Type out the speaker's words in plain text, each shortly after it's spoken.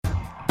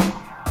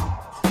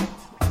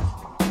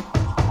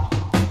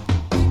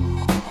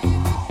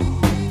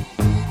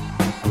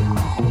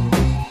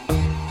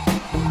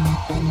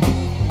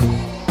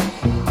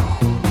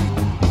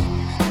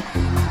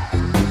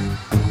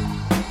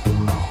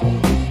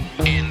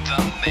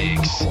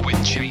Mix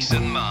with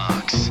Jason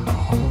Marks.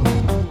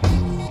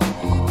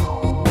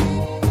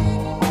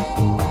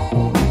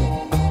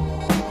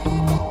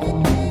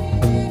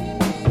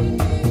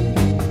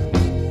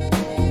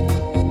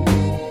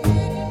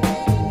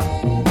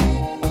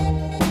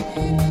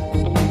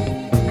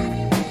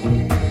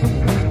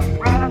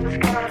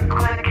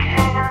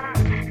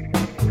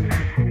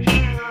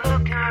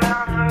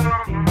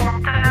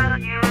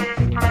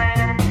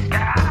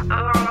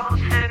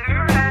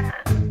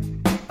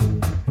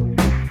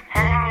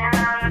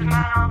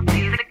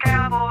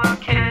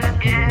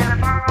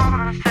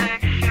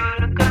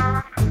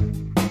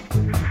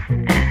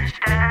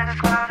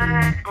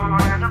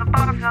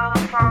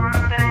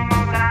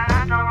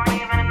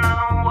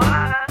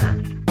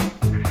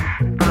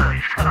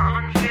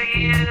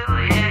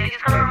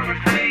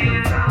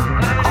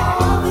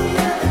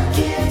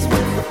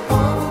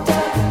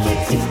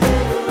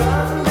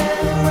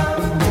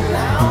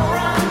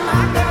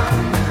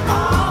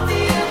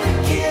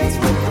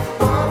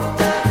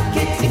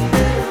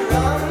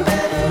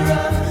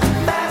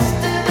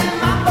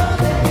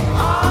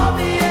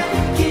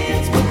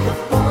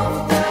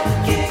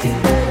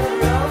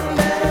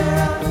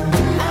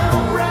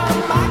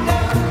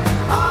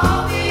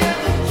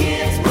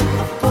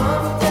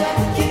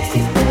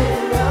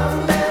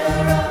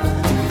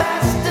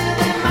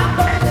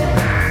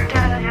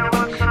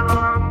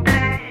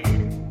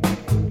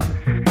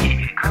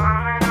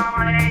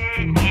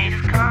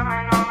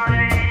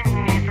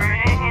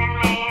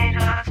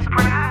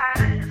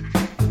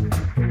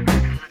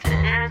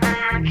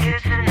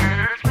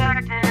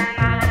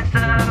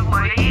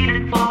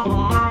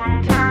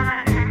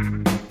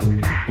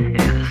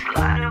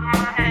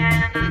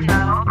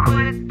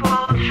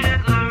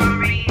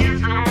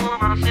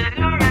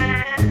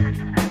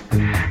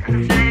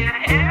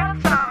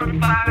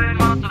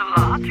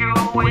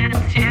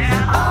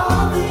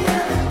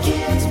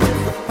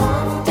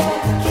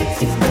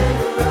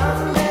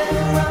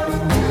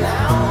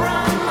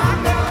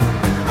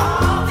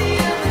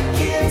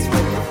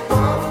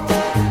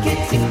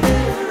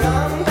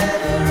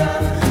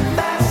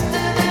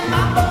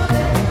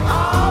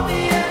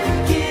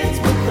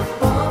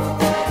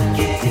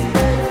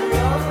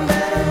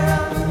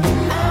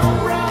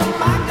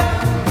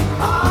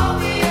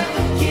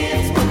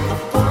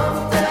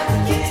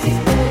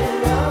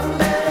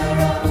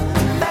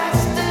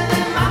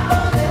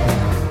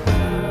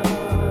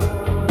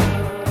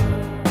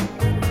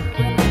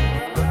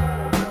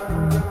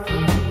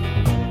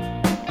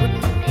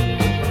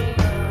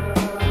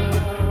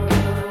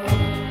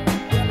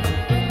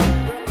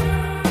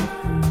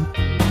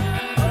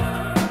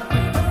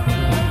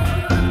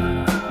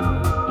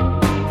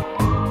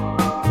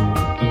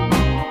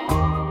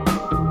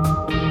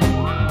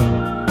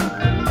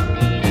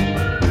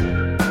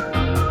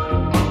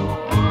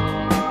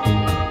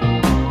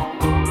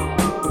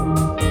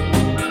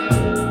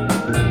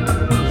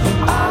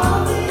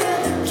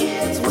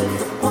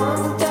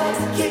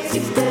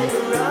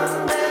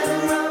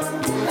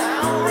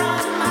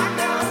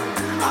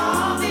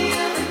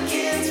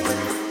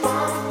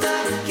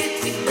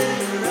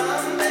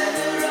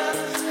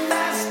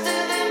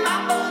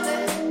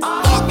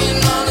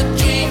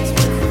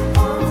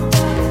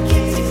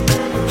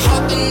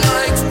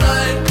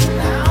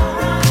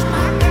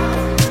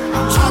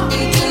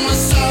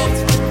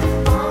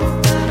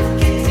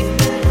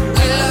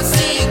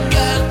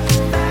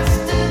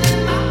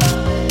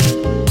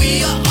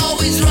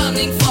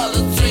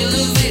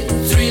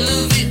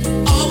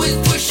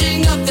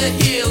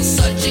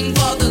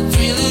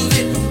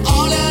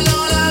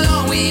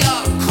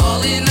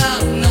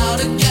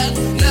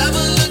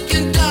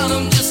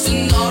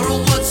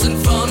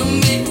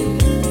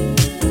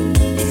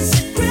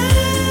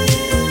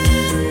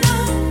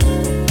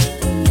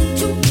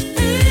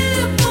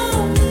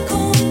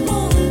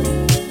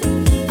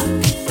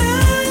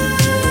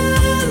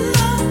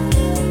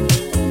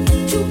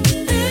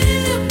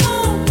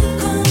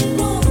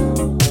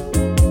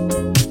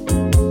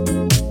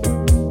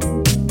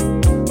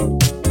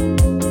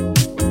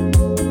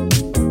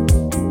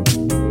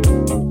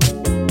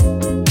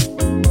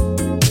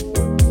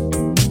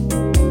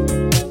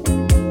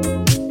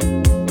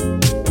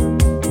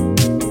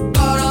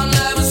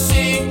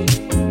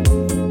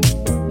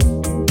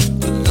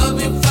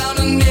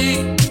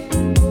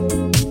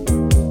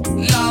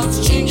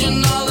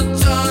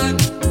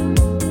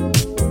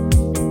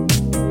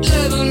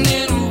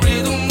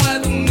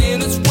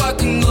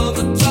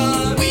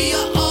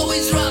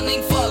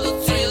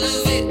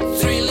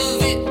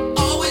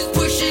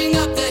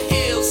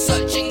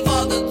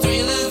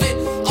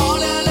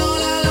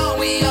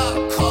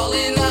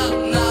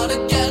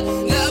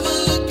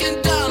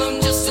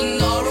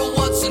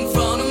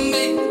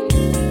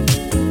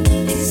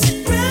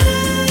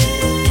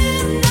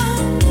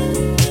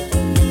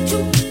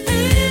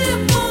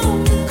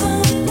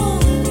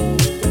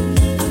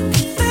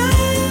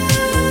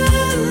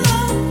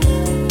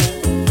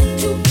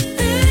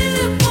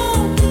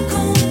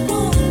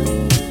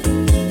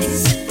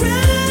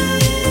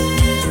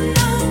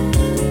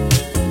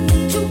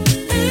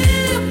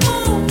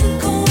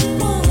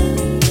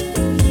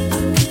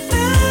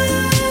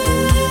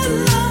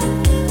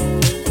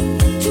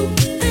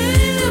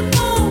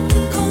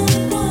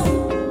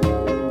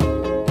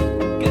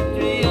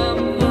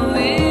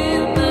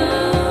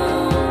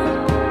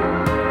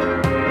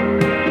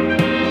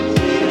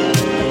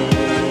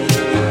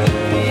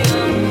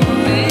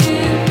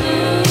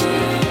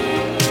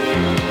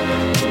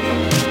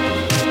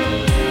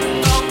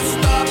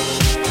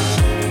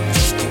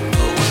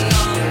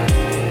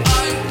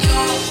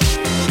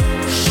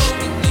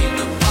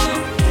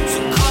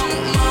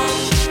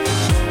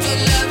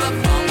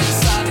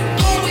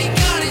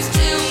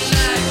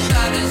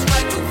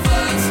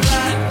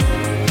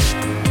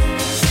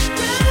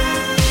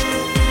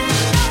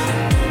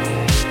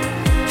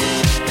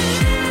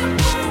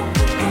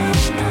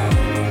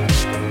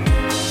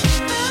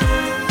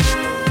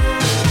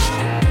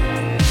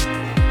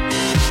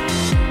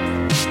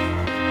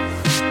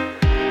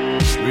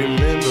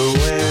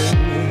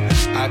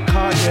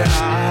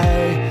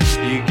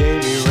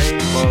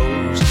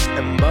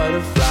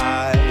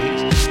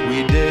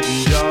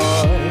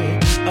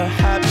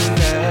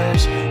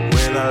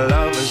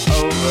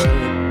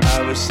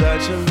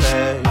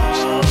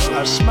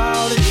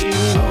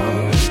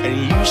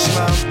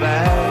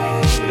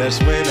 That's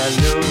when I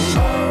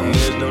knew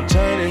there's no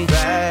turning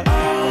back.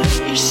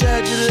 You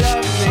said you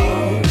loved me,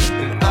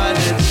 and I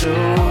did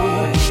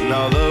too. And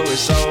although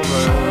it's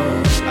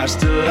over, I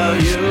still love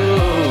you.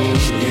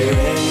 You're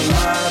in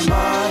my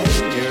mind,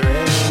 you're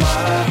in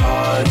my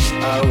heart.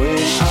 I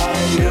wish I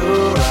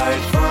knew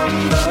right from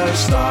the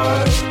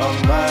start. All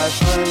my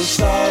friends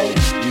said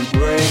you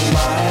break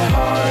my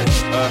heart,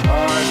 a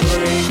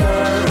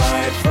heartbreaker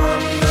right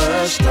from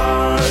the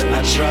start.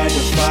 I tried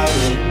to fight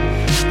it,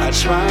 I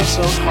tried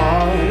so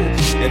hard,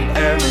 and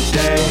every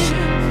day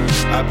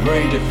I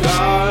pray to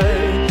God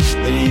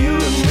that you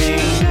and me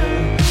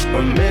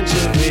were meant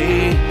to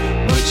be.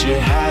 But you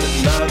had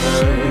another,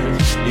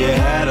 you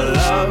had a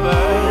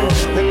lover,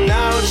 and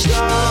now it's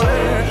gone.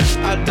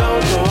 I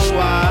don't know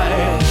why,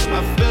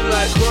 I feel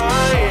like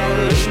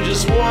crying,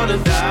 just wanna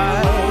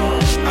die.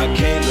 I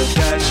can't look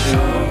at you,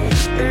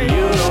 and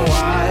you know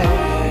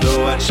why.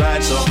 Though I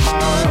tried so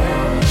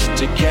hard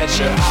to catch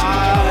your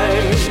eye.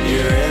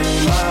 You're in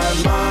my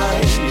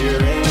mind,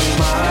 you're in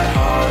my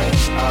heart.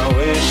 I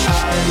wish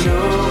I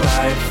knew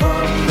right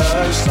from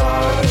the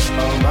start.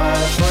 All my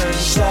friends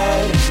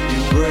said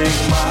you break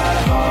my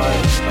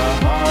heart, a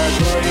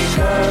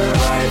heartbreaker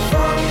right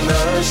from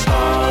the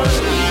start.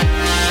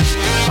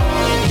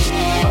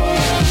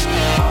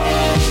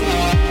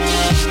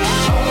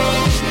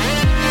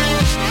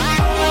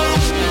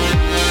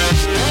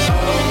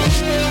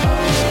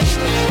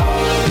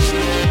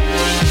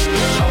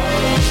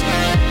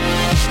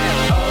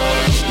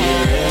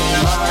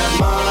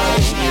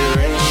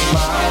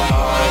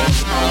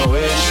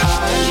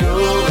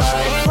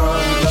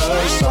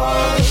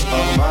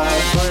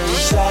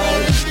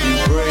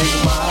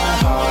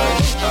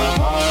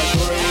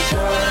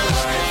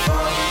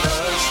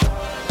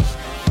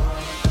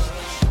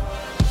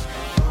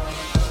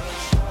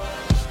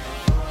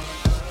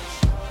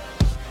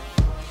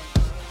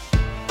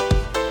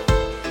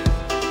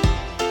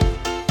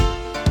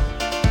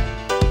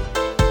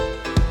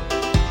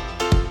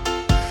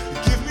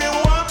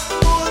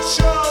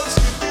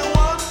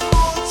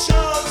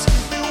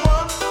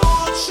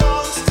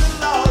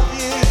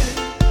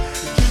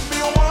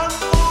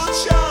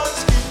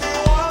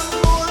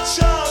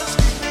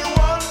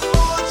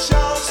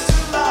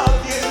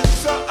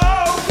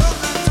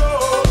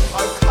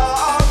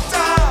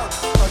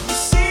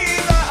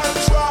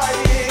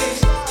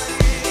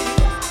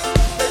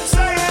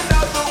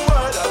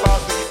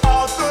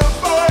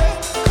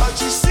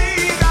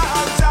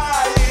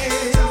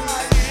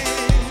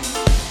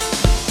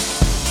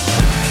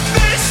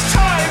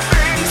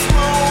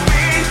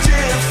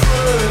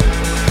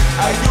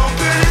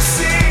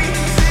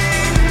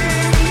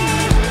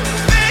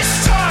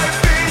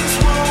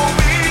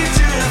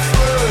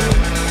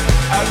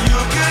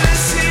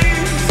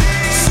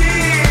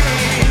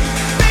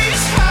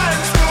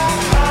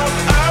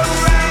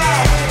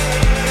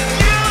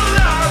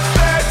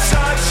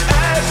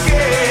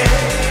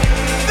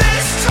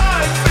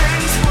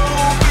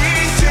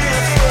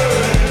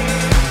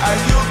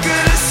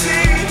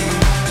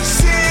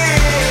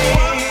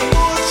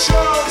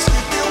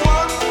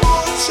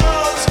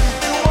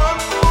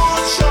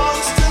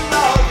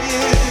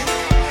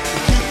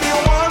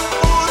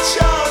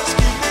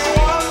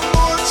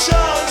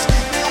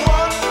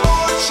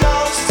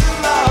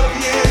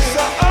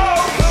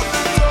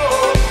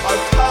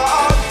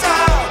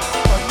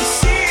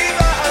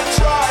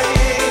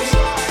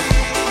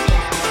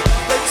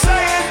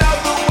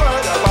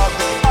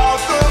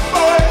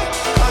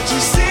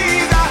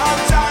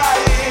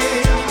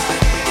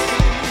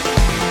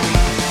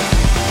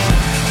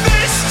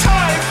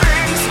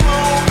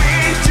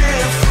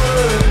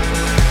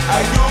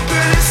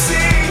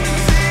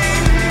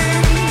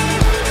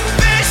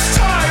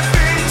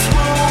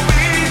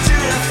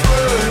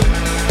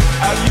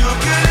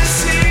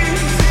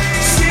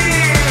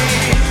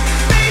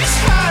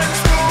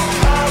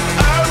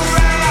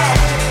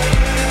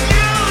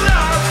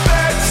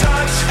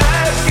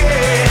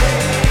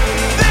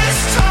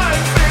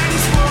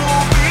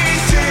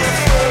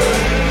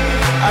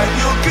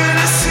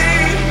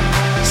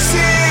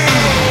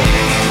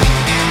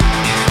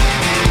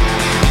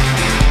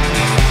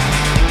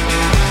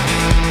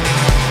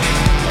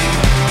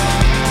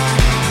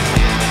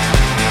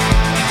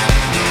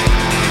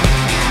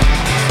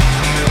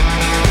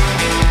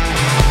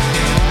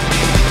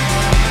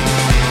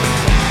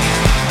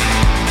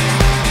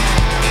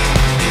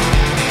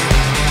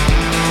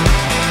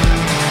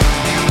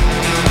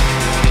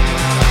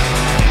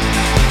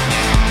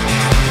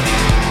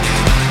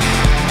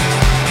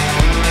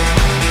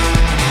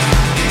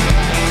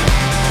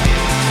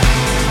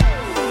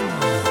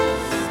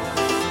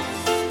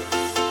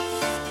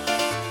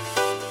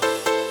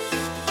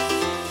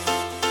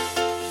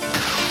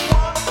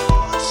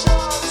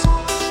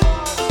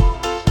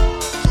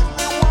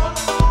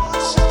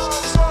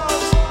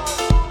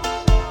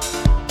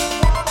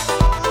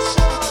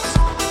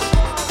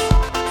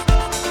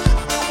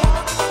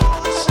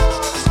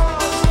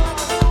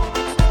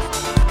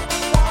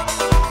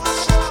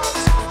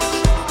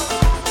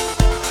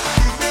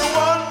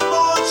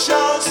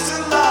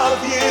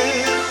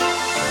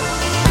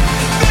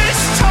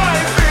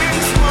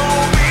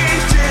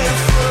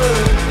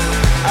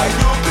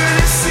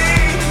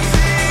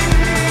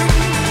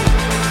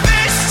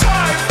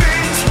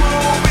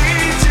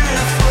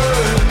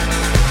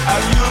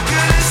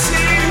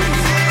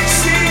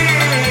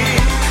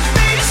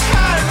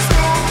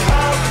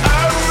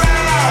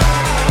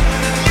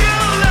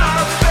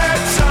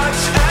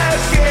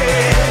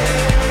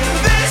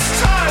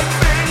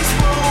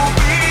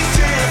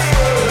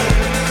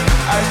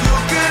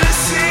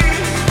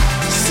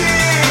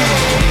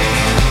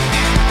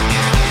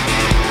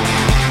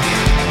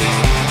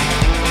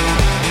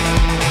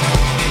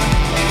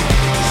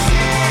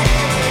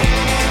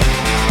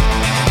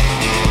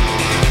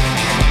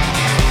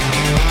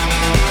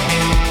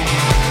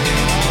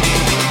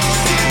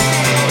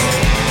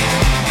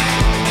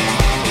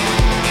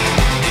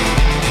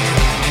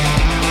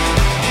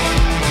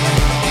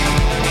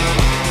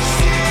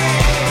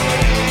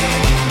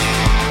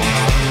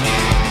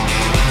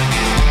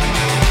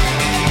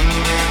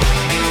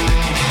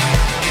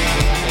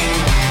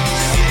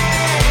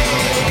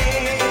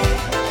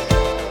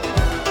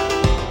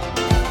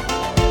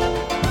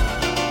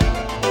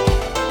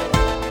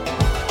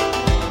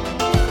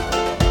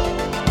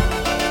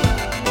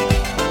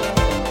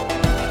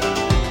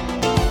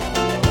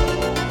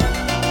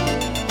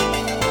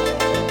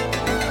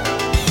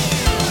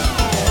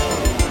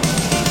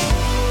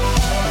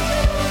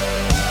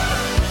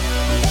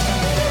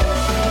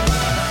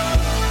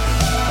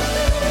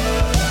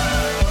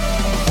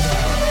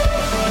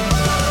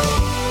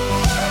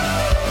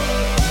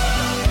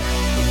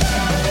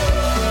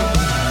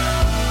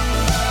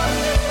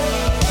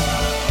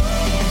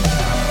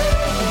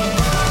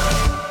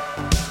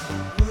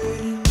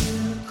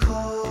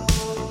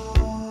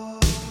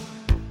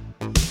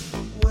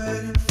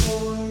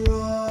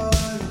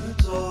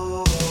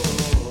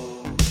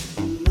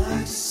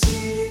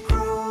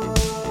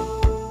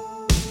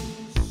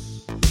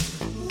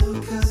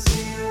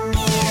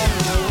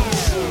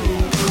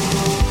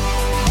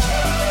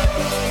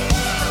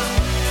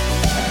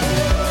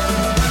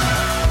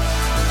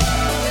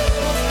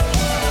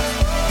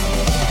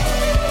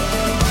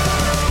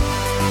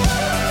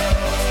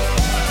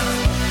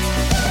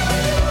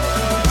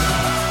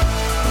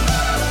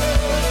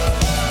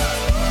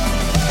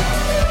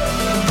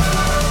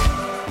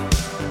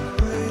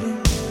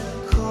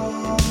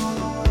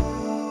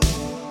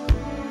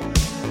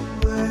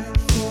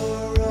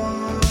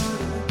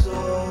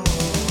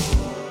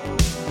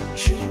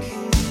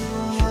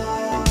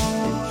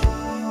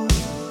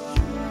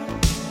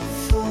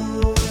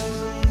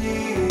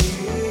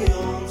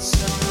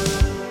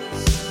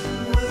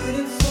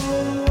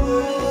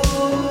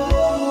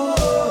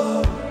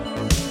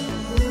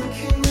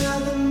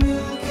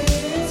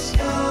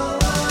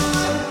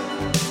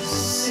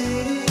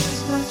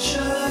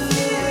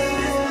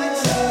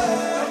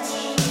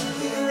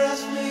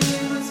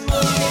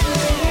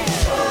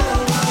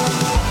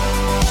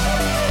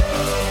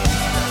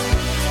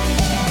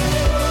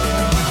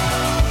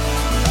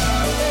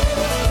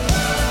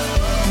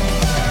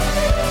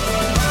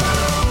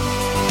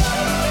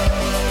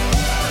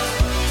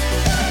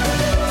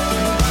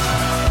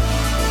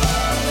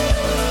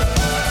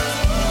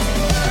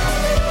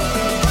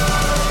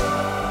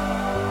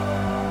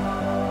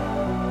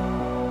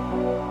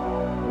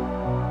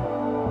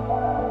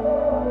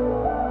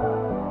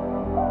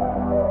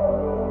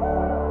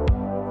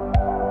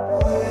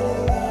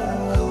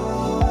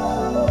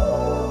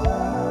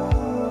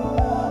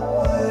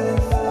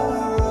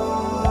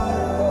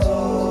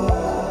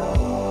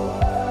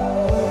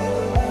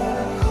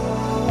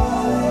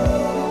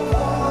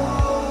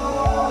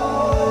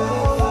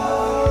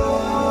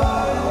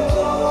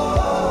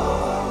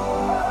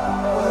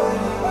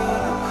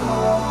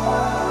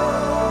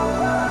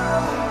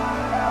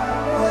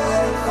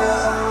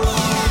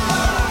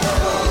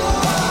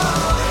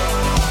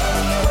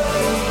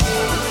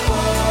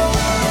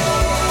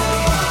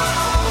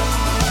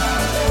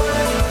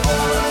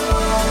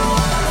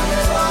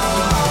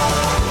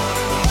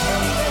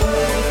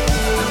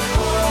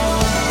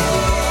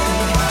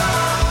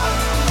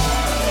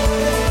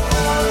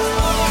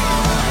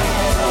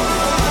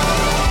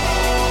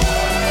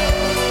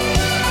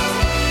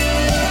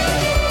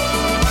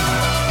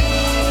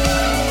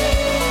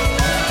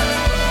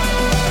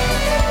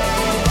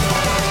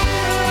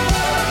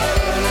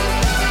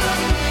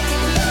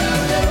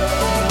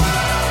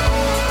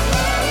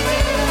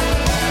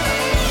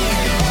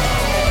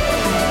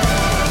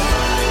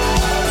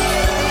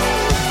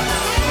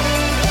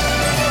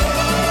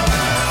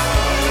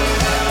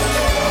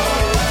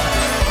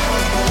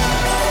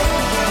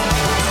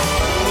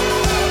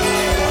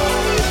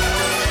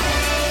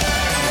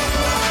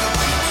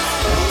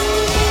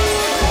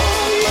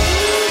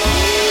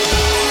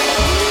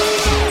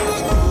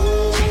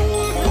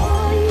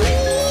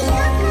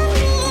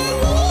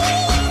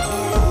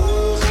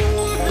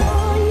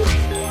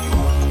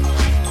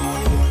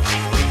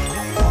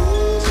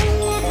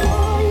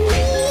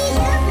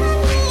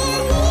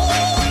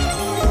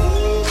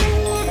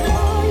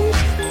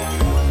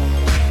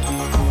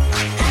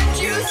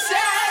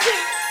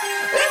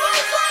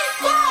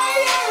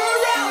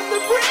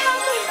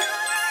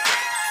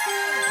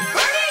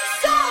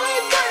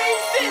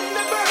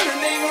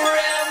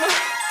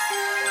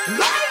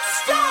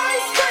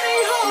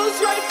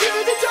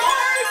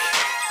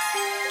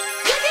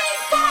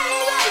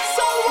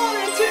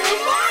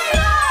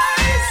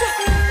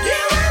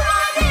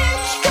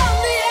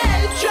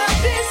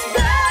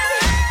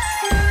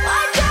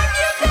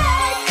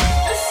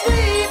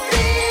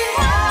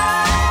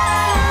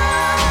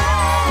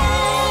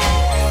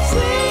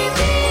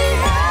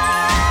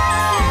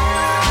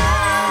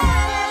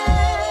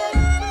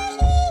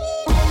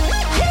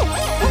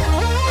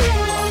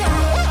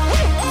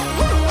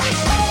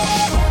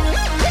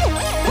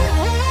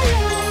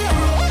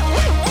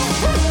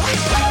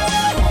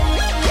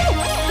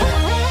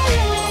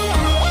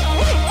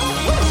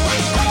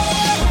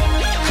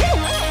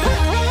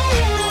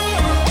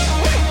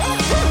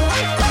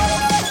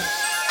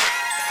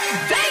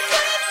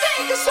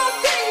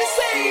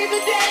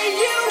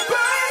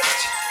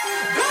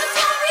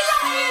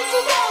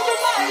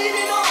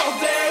 hiding all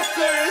their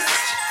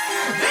thirst.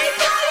 They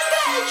find a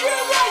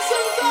bedroom like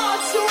some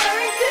thoughts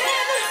wearing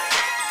thin.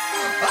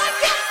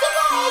 Against the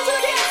walls,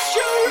 against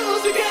your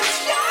rules,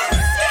 against your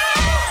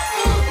skin.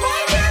 My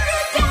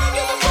mirror down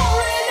to the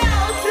falling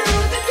out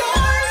through the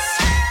doors.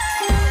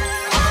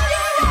 On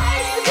your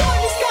eyes, the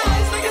gorgeous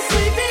skies like a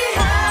sleepy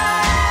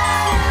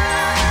house.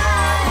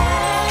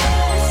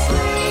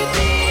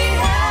 Sleepy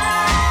house.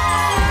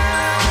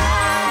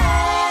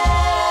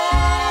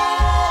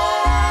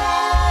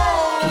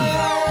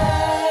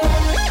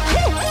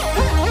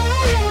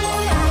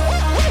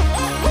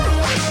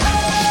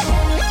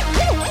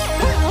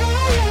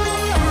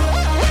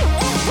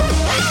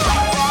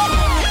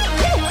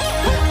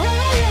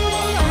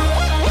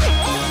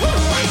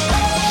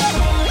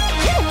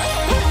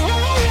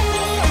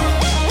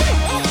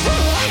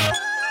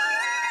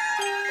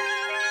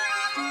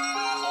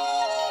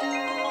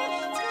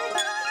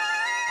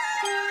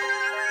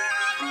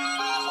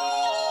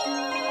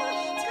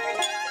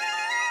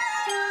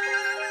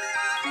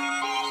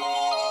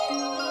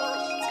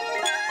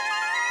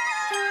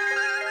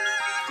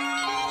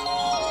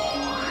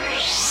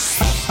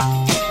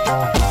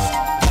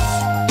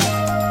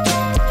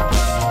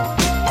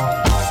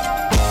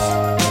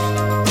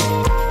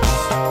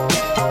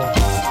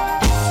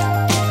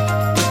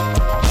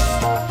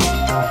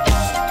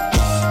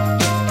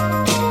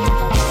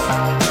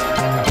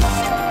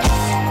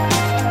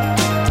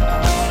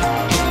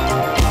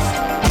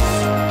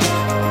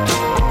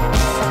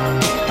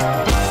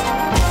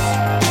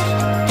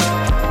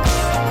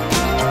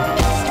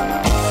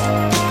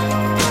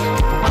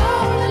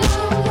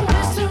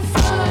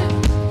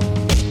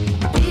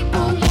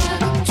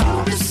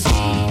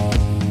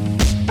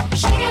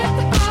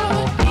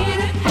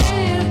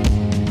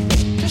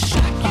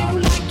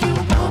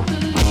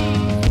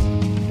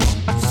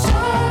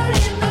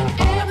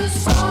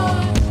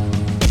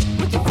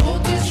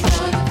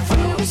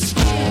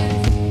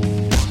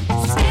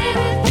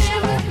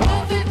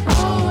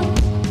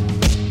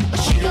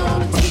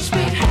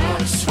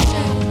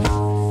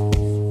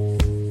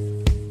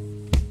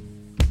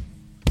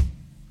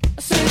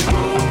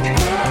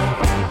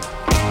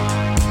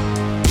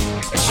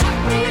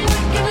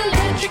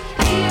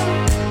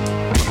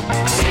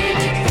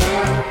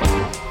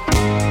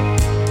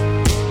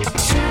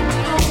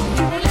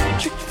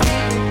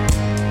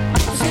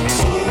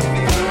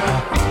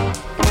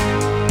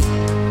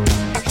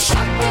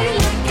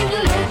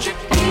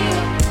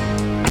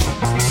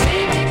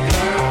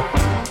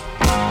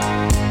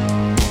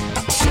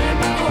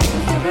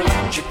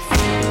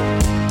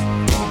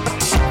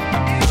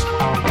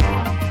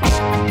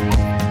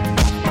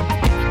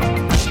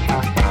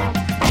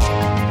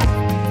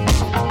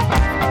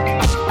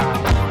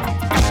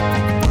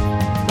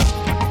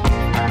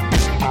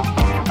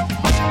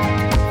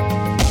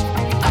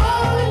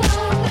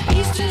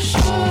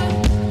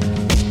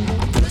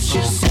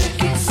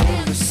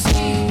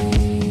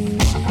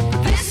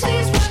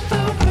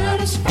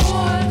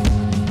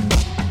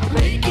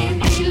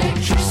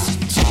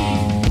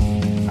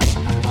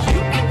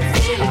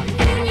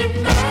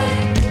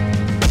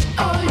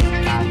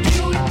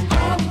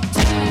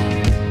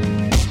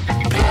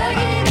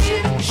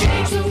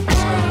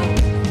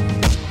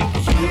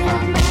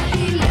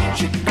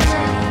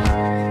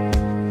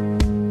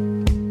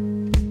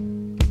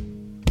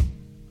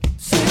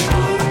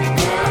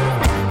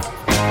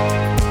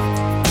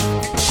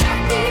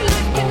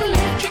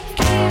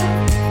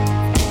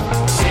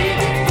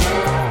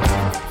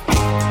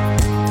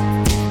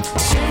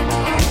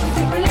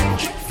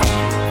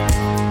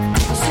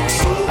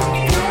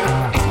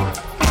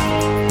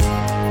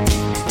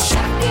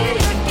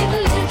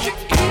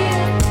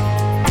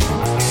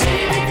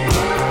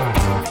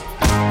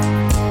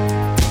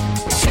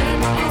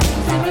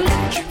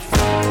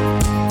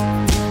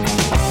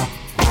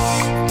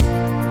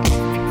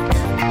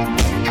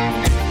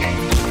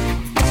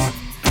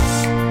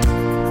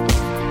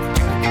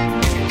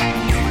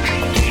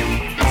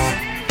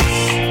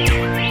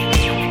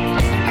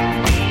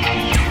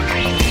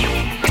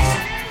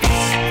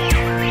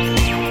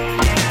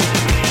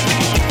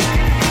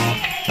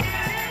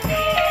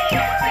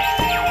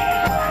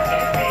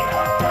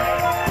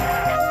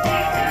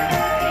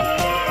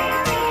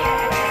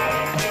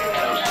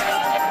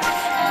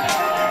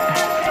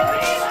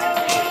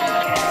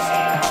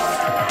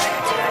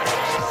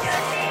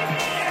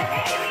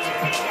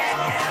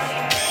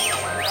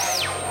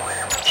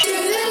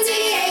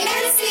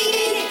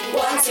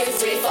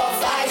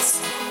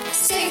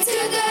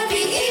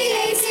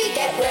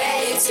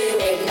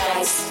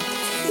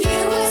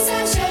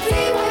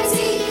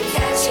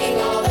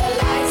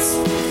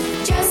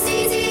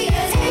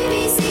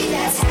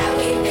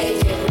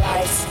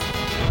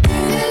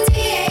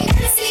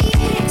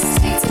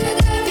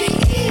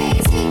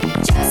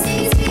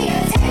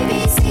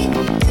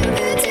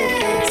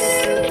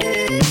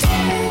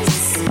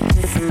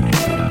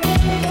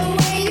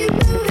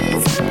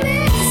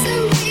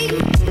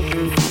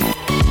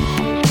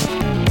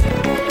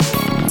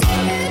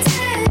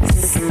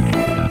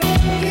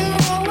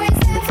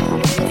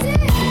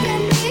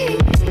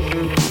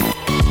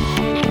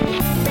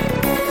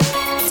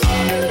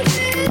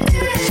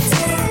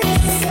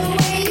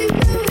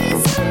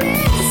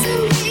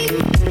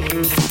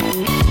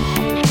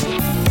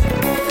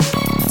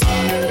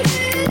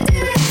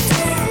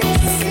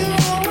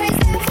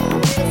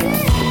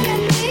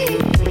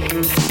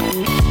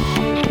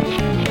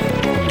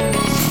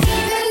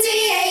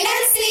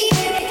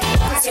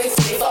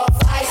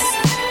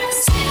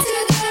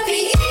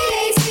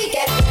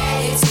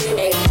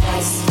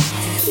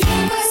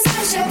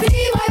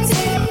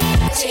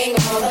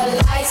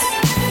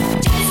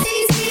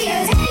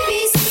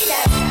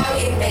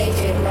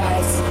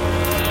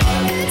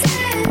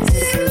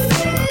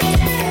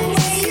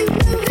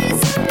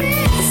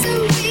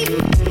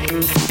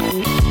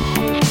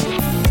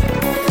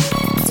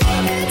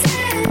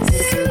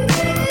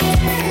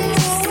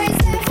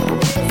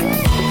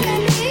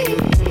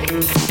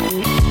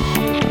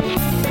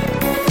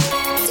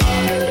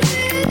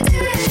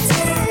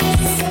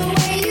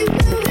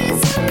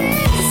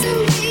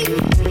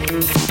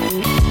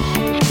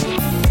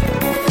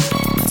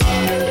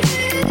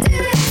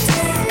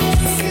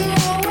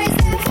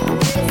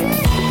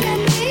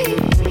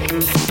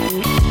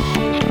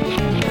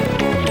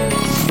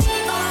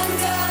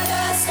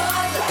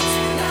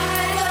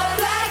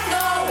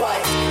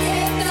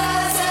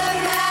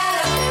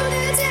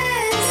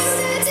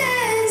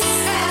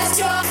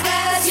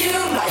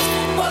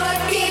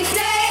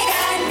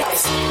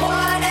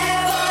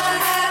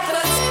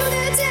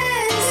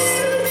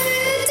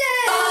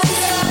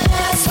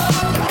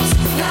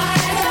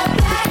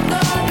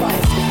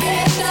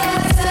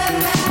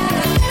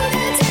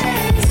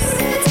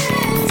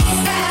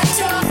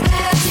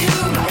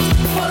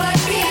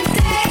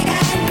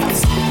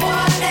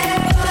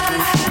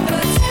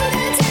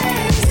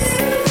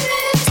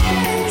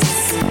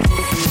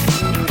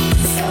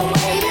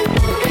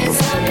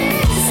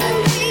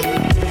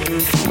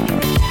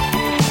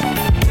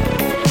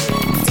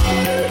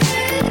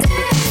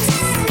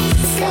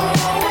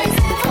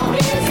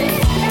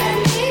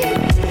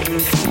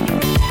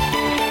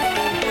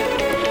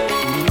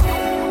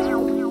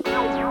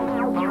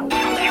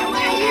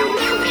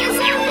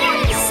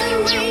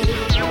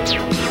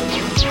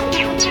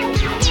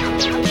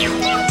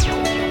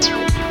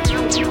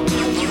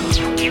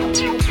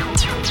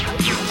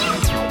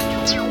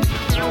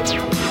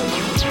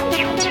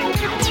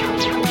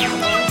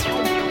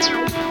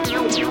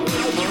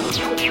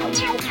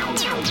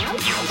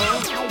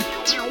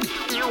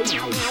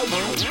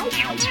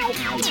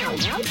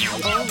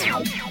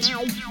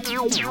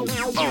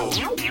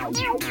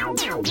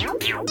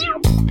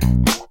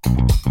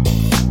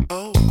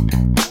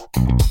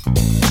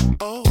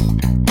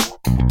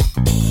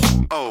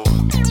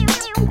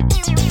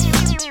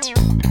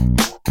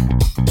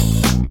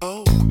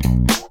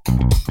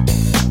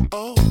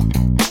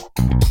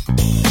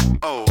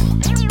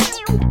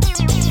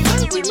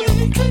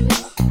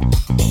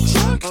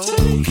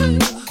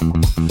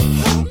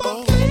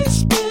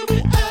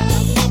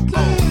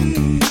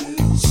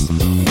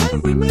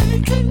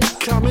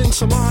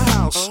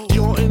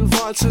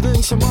 invited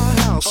into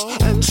my house,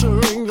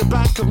 entering the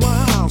back of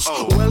my house,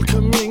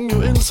 welcoming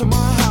you into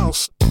my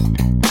house.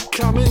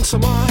 Come into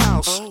my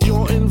house,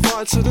 you're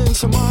invited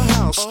into my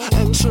house,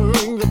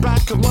 entering the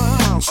back of my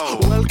house,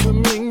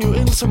 welcoming you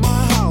into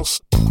my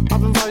house.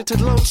 I've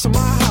invited loads to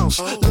my house,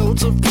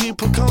 loads of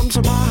people come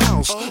to my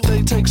house.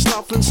 They take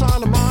stuff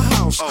inside of my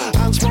house,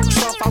 and smoke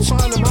stuff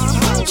outside of my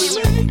house.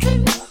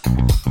 Making,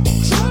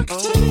 talk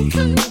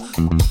taking,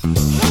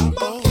 at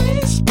my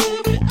place,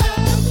 baby,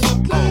 at my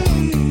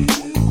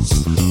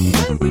place.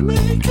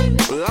 Merrymaking,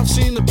 I've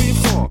seen it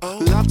before.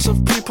 Lots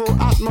of people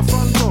at my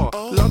front door,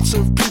 lots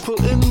of people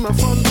in my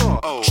front door,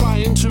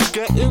 trying to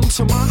get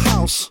into my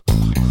house.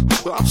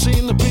 I've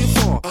seen it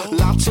before.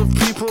 Lots of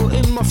people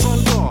in my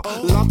front door,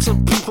 lots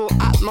of people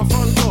at my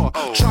front door,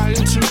 trying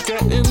to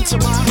get into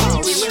my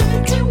house.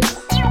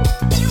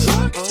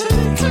 Talk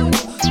taking,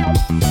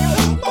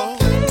 at my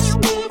place,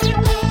 baby,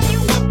 at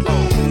my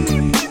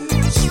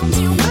place.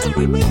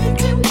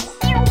 Merrymaking,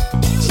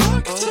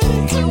 talk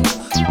taking,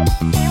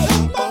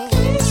 at my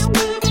place,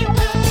 baby,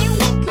 at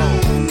my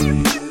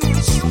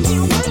place.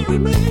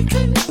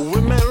 Merrymaking,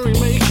 we're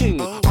merrymaking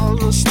all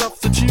the stuff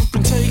that you've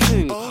been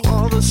taking,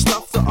 all the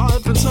stuff that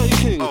I've been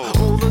taking,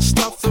 all the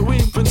stuff that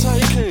we've been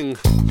taking.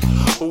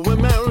 We're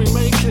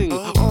merrymaking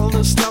all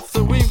the stuff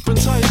that we've been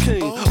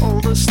taking, all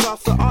the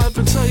stuff that I've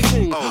been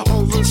taking,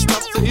 all the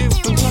stuff that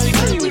you've been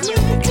taking.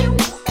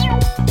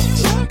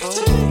 Talk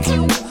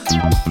taking,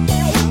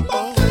 at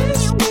my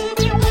place,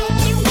 baby,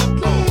 at my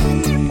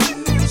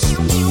place.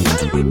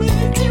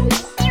 Merrymaking,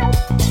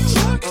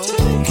 talk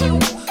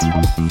taking,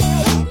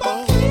 at my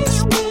place,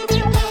 baby,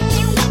 at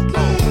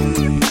my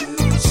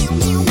place.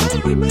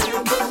 Merrymaking,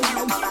 talk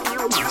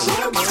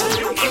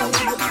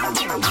taking,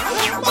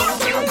 at my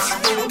place,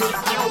 baby,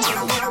 at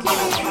my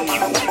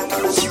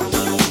place.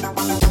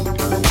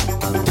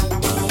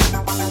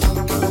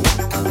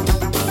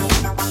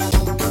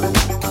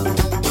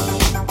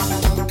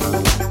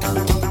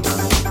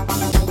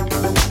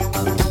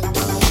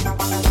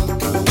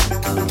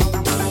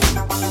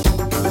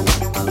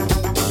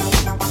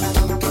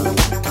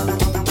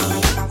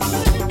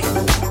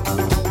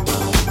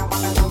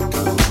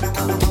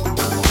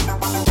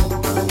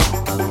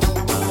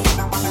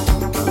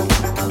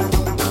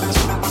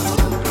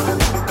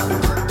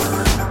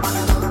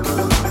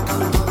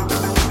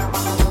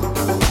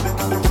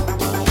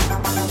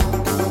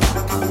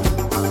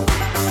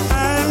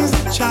 As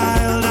a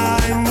child,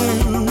 I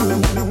knew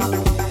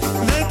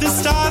that the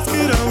stars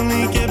could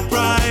only get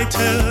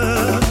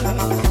brighter,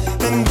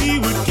 and we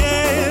would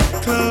get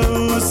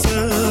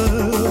closer,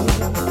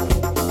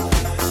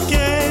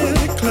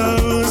 get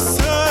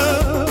closer.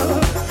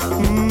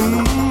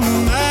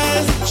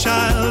 As a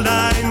child,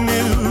 I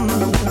knew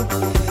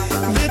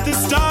that the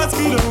stars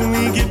could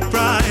only get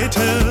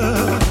brighter,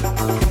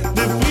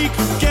 that we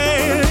could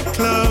get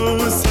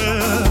closer,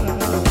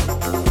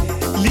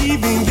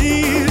 leaving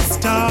this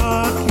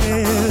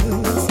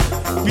darkness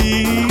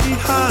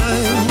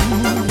behind.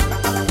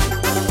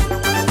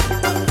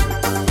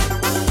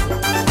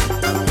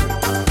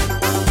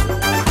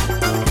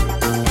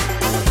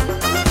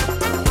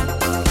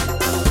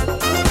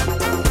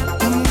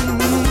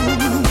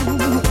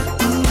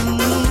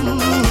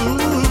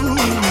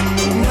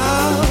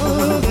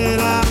 Now that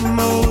I'm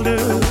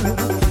older,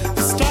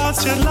 the stars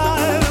shed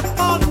light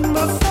upon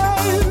my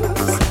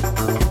face.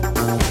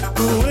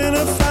 When I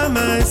find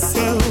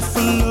myself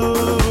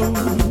alone,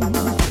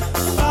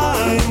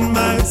 find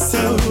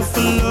myself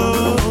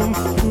alone.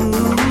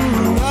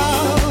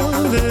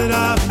 Now that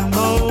I'm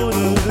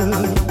older,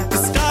 the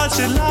stars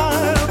shed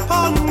light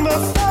upon my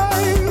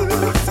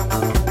face.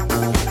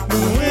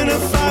 When I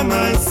find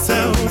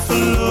myself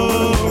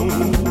alone,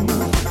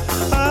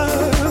 I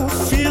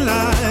feel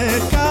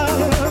like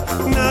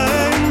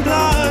I'm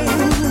blind.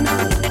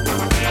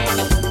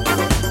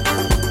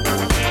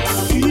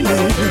 Feel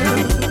it.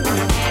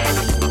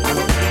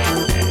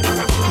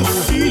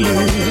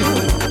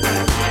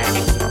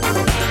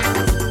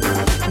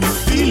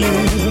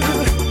 Feeling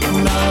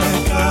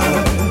like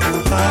I'm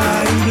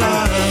blind.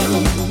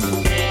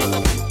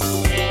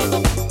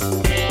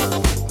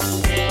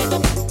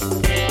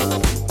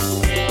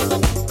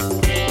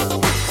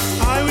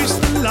 I wish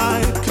the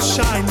light could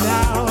shine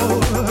now,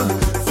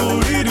 for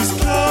it is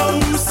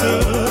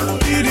closer,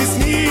 it is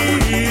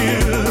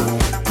near,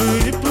 but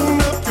it will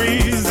not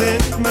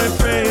present my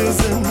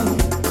present,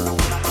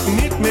 and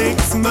it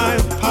makes my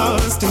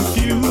past and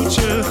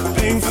future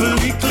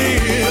painfully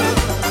clear.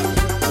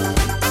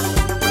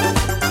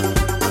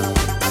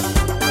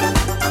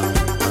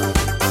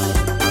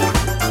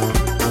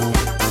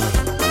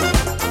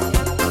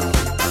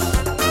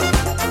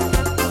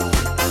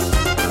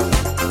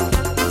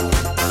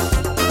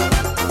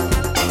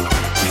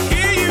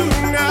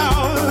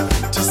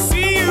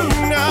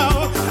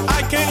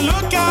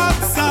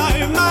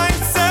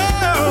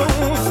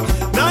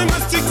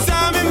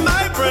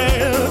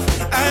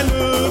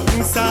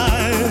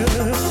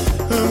 Inside,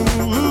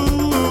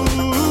 ooh,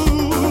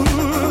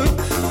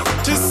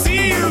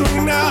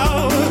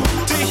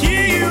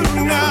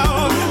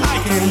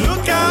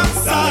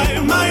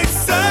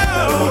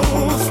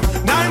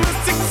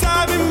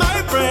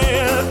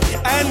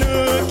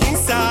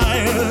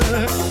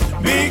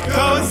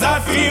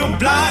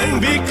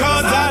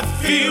 because I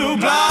feel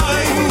blind.